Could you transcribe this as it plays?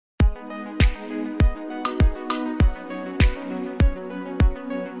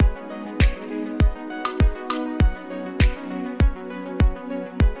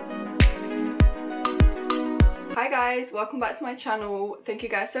guys, welcome back to my channel. Thank you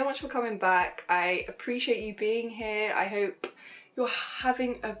guys so much for coming back. I appreciate you being here. I hope you're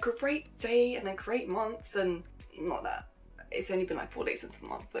having a great day and a great month, and not that it's only been like 4 days into the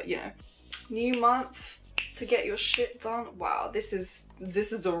month, but you know, new month to get your shit done. Wow, this is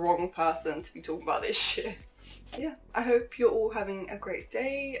the wrong person to be talking about this shit. Yeah, I hope you're all having a great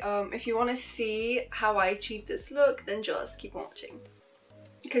day. If you want to see how I achieved this look, then just keep watching.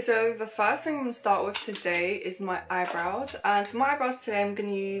 Okay, so the first thing I'm going to start with today is my eyebrows, and for my eyebrows today I'm going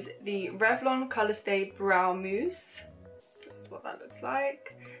to use the Revlon Colourstay Brow Mousse. This is what that looks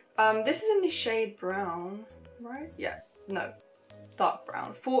like. This is in the shade brown, right? Yeah, no, dark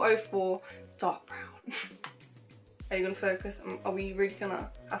brown, 404 dark brown. Are you going to focus? Are we really going to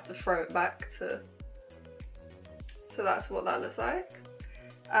have to throw it back to... So that's what that looks like.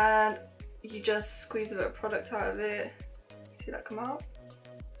 And you just squeeze a bit of product out of it. See that come out?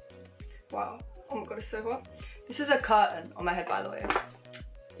 Wow. Oh my god, it's so hot. This is a curtain on my head, by the way,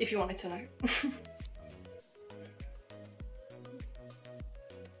 if you wanted to know.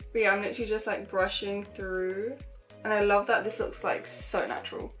 But yeah, I'm literally just like brushing through. And I love that this looks like so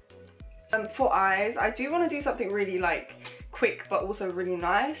natural. For eyes, I do want to do something really like quick but also really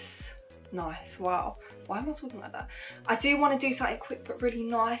nice. Nice, wow. Why am I talking like that? I do want to do something quick but really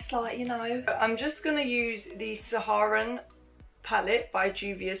nice, like, you know. I'm just going to use the Saharan palette by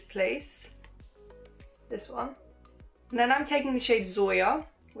Juvias Place. This one. And then I'm taking the shade Zoya,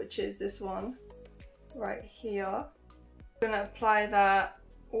 which is this one right here. I'm going to apply that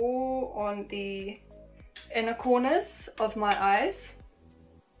all on the inner corners of my eyes.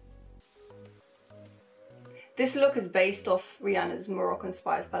 This look is based off Rihanna's Moroccan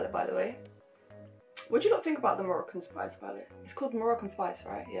Spice palette, by the way. What do you not think about the Moroccan Spice palette? It's called Moroccan Spice,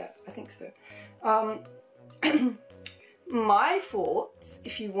 right? Yeah, I think so. My thoughts,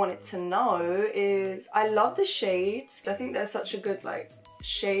 if you wanted to know, is I love the shades. I think there's such a good like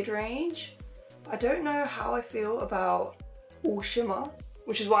shade range. I don't know how I feel about all shimmer,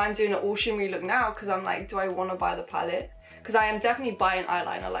 which is why I'm doing an all shimmery look now, because I'm like, do I want to buy the palette? Because I am definitely buying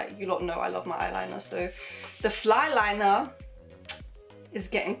eyeliner, like you lot know I love my eyeliner. So the Fly liner is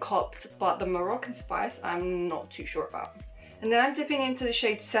getting copped, but the Moroccan Spice I'm not too sure about. And then I'm dipping into the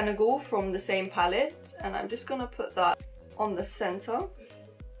shade Senegal from the same palette, and I'm just gonna put that on the center.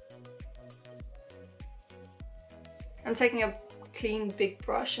 I'm taking a clean big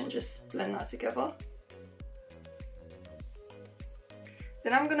brush and just blend that together.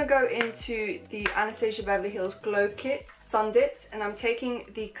 Then I'm gonna go into the Anastasia Beverly Hills Glow Kit Sundipped, and I'm taking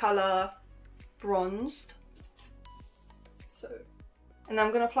the color Bronzed. And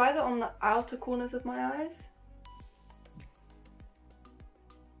I'm gonna apply that on the outer corners of my eyes.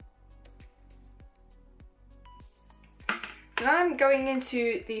 Now I'm going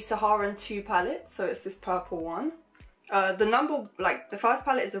into the Saharan 2 palette, so it's this purple one. The number, like the first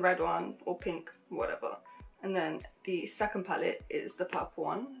palette is a red one or pink, whatever. And then the second palette is the purple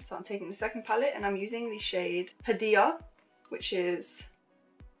one. So I'm taking the second palette and I'm using the shade Hadia, which is...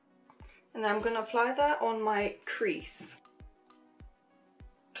 And then I'm going to apply that on my crease.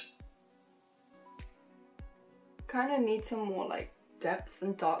 Kind of need some more like depth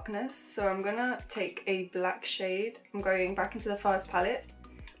and darkness. So I'm going to take a black shade. I'm going back into the first palette.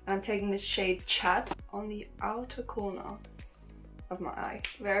 And I'm taking this shade Chad on the outer corner of my eye.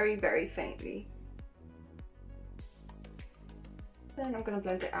 Very, very faintly. Then I'm going to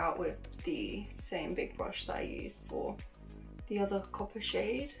blend it out with the same big brush that I used for the other copper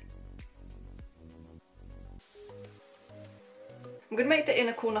shade. I'm going to make the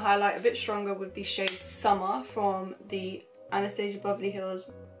inner corner highlight a bit stronger with the shade Summer from the Anastasia Beverly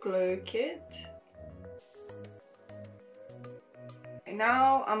Hills Glow Kit. And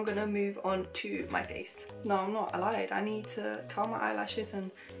now I'm going to move on to my face. No, I'm not, I lied. I need to curl my eyelashes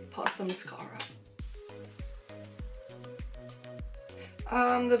and put on some mascara.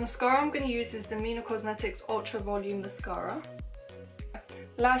 The mascara I'm going to use is the Mina Cosmetics Ultra Volume Mascara.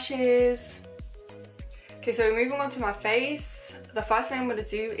 Lashes. Okay, so moving on to my face. The first thing I'm going to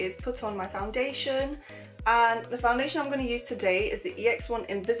do is put on my foundation. And the foundation I'm going to use today is the EX1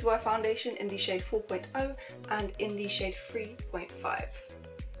 Invisiwear Foundation in the shade 4.0 and in the shade 3.5.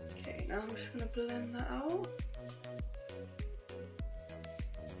 Okay, now I'm just going to blend that out.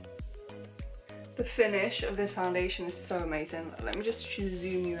 The finish of this foundation is so amazing. Let me just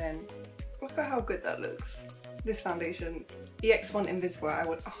zoom you in. Look at how good that looks. This foundation, EX1 Invisiwear, I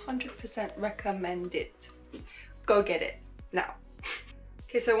would 100% recommend it. Go get it now.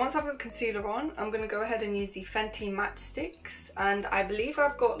 Okay, so once I've got concealer on, I'm going to go ahead and use the Fenty Matchstix. And I believe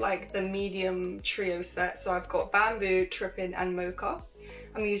I've got like the medium trio set. So I've got Bamboo, Trippin' and Mocha.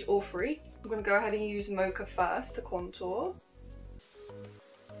 I'm going to use all three. I'm going to go ahead and use Mocha first to contour.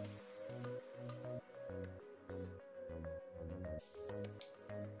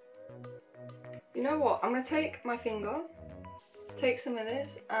 You know what? I'm going to take my finger, take some of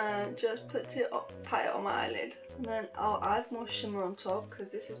this and just pat it on my eyelid. And then I'll add more shimmer on top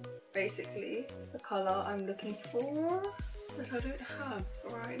because this is basically the colour I'm looking for that I don't have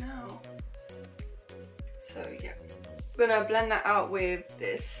right now. So yeah. I'm going to blend that out with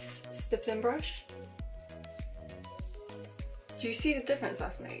this stippling brush. Do you see the difference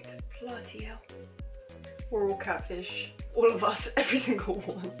that's made? Bloody hell. We're all catfish. All of us. Every single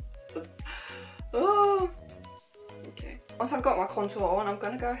one. Oh. Okay. Once I've got my contour on, I'm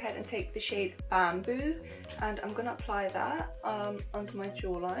going to go ahead and take the shade Bamboo and I'm going to apply that under my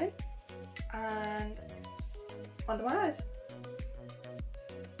jawline and under my eyes.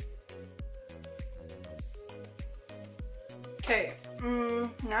 Okay,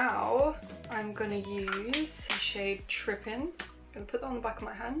 now I'm going to use the shade Trippin'. I'm going to put that on the back of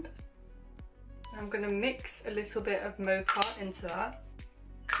my hand. I'm going to mix a little bit of Mocha into that.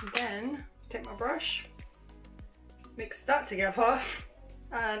 And then take my brush, mix that together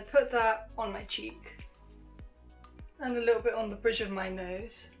and put that on my cheek and a little bit on the bridge of my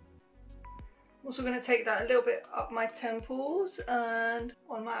nose. I'm also going to take that a little bit up my temples and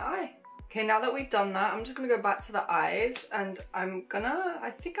on my eye. Okay, now that we've done that, I'm just going to go back to the eyes and I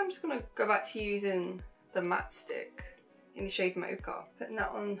think I'm just going to go back to using the Matchstix in the shade Mocha. Putting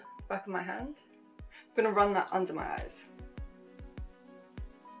that on the back of my hand. I'm going to run that under my eyes.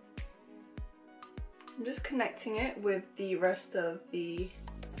 I'm just connecting it with the rest of the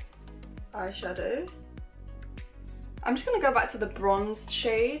eyeshadow. I'm just going to go back to the bronzed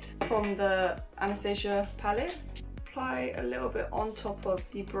shade from the Anastasia palette. Apply a little bit on top of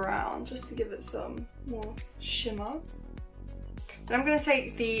the brown just to give it some more shimmer. Then I'm going to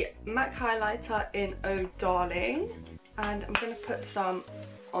take the MAC highlighter in Oh Darling and I'm going to put some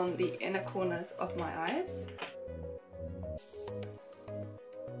on the inner corners of my eyes.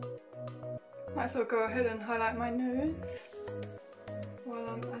 Might as well go ahead and highlight my nose while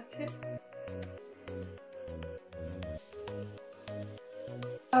I'm at it.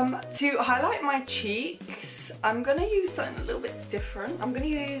 To highlight my cheeks, I'm gonna use something a little bit different. I'm gonna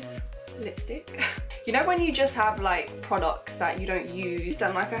use lipstick. You know when you just have like products that you don't use,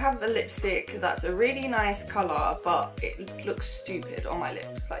 then like I have a lipstick that's a really nice colour but it looks stupid on my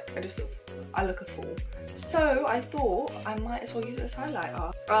lips. Like I look a fool. So I thought I might as well use it as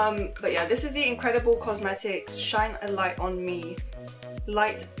highlighter. But yeah, this is the Incredible Cosmetics Shine a Light on Me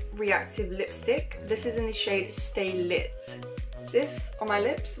Light Reactive Lipstick. This is in the shade Stay Lit. This on my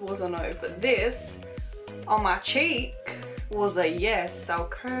lips was a no, but this on my cheek was a yes,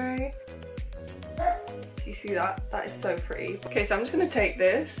 okay? Do you see that? That is so pretty. Okay, so I'm just gonna take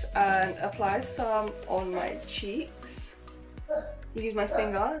this and apply some on my cheeks. Use my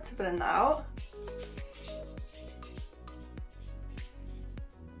finger to blend that out.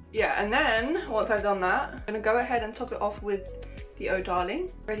 Yeah, and then once I've done that, I'm gonna go ahead and top it off with the Oh Darling.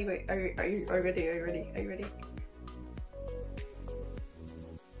 Ready? Wait, are you ready?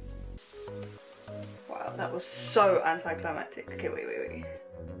 Wow, that was so anticlimactic. Okay, wait. There we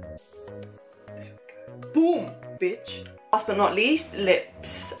go. Boom, bitch. Last but not least,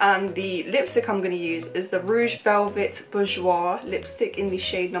 lips. And the lipstick I'm going to use is the Rouge Velvet Bourjois lipstick in the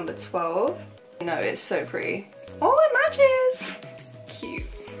shade number 12. You know, it's so pretty. Oh, it matches! Cute.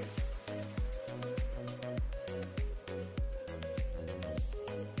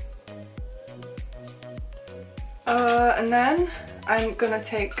 And then I'm going to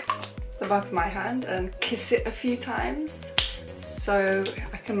take the back of my hand and kiss it a few times so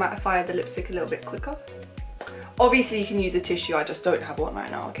I can mattify the lipstick a little bit quicker. Obviously you can use a tissue, I just don't have one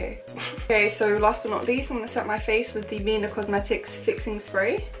right now, okay? Okay, so last but not least, I'm going to set my face with the Mina Cosmetics Fixing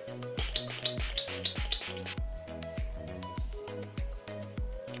Spray.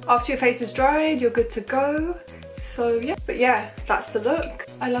 After your face is dried, you're good to go. So yeah, but yeah, that's the look.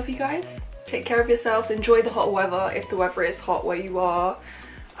 I love you guys. Take care of yourselves, enjoy the hot weather if the weather is hot where you are.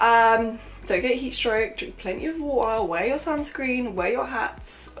 Don't get heat stroke, drink plenty of water, wear your sunscreen, wear your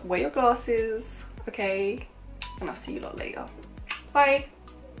hats, wear your glasses, okay? And I'll see you lot later. Bye!